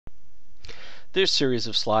This series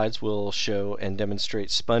of slides will show and demonstrate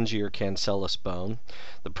spongy or cancellous bone.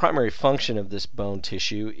 The primary function of this bone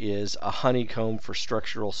tissue is a honeycomb for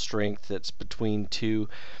structural strength that's between two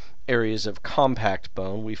areas of compact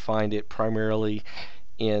bone. We find it primarily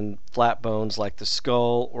in flat bones like the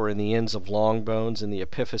skull, or in the ends of long bones in the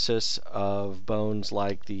epiphysis of bones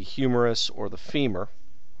like the humerus or the femur.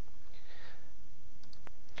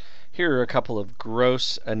 Here are a couple of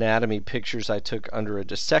gross anatomy pictures I took under a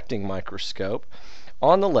dissecting microscope.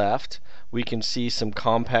 On the left, we can see some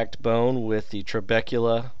compact bone with the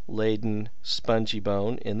trabecula-laden spongy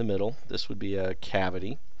bone in the middle. This would be a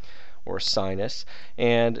cavity or sinus.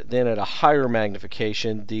 And then at a higher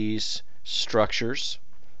magnification, these structures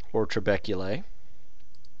or trabeculae.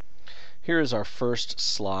 Here is our first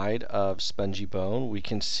slide of spongy bone. We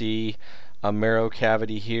can see a marrow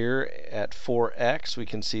cavity here at 4x. We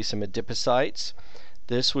can see some adipocytes.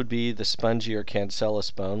 This would be the spongy or cancellous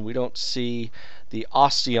bone. We don't see the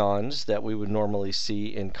osteons that we would normally see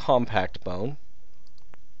in compact bone.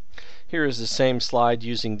 Here is the same slide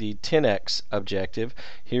using the 10x objective.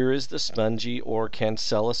 Here is the spongy or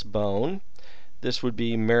cancellous bone. This would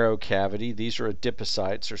be marrow cavity. These are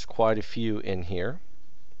adipocytes. There's quite a few in here.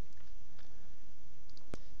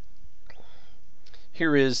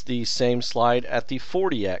 Here is the same slide at the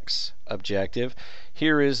 40x objective.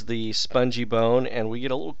 Here is the spongy bone, and we get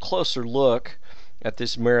a little closer look at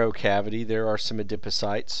this marrow cavity. There are some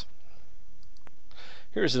adipocytes.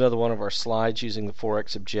 Here's another one of our slides using the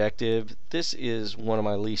 4x objective. This is one of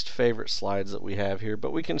my least favorite slides that we have here,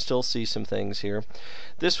 but we can still see some things here.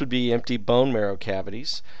 This would be empty bone marrow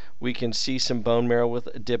cavities. We can see some bone marrow with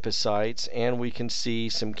adipocytes, and we can see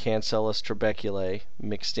some cancellous trabeculae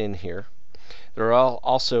mixed in here. There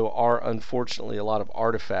also are, unfortunately, a lot of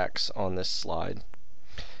artifacts on this slide.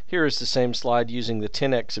 Here is the same slide using the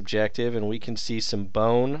 10x objective, and we can see some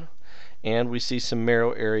bone and we see some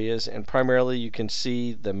marrow areas, and primarily you can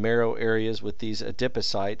see the marrow areas with these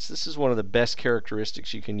adipocytes. This is one of the best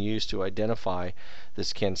characteristics you can use to identify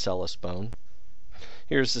this cancellous bone.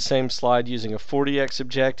 Here's the same slide using a 40x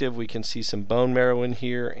objective. We can see some bone marrow in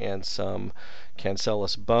here and some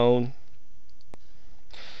cancellous bone.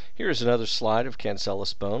 Here's another slide of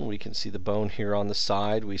cancellous bone. We can see the bone here on the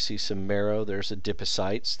side. We see some marrow. There's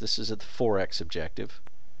adipocytes. This is at the 4x objective.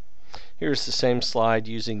 Here's the same slide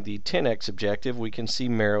using the 10x objective. We can see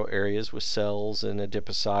marrow areas with cells and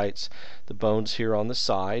adipocytes. The bones here on the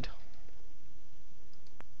side.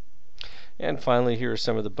 And finally, here is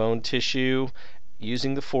some of the bone tissue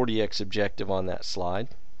using the 40x objective on that slide.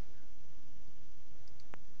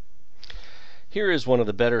 Here is one of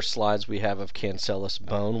the better slides we have of cancellous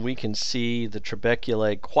bone. We can see the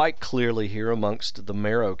trabeculae quite clearly here amongst the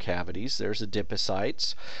marrow cavities. There's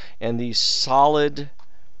adipocytes, and these solid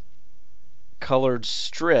colored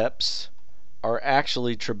strips are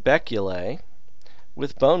actually trabeculae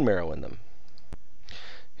with bone marrow in them.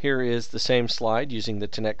 Here is the same slide using the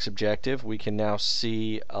 10x objective. We can now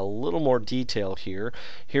see a little more detail here.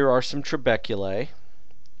 Here are some trabeculae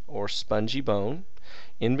or spongy bone.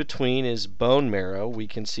 In between is bone marrow. We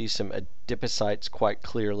can see some adipocytes quite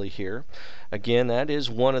clearly here. Again, that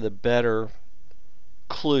is one of the better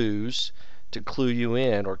clues to clue you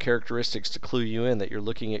in, or characteristics to clue you in, that you're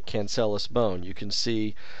looking at cancellous bone. You can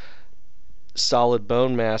see solid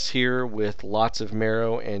bone mass here with lots of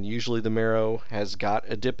marrow, and usually the marrow has got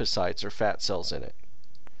adipocytes or fat cells in it.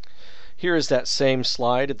 Here is that same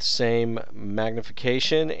slide at the same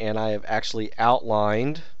magnification, and I have actually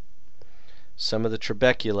outlined some of the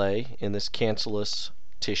trabeculae in this cancellous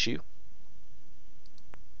tissue.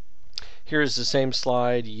 Here is the same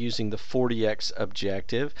slide using the 40x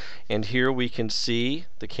objective, and here we can see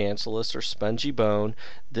the cancellous or spongy bone.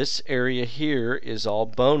 This area here is all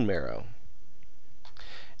bone marrow,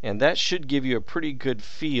 and that should give you a pretty good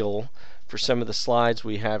feel for some of the slides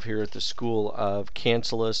we have here at the School of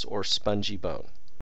Cancellous or Spongy Bone.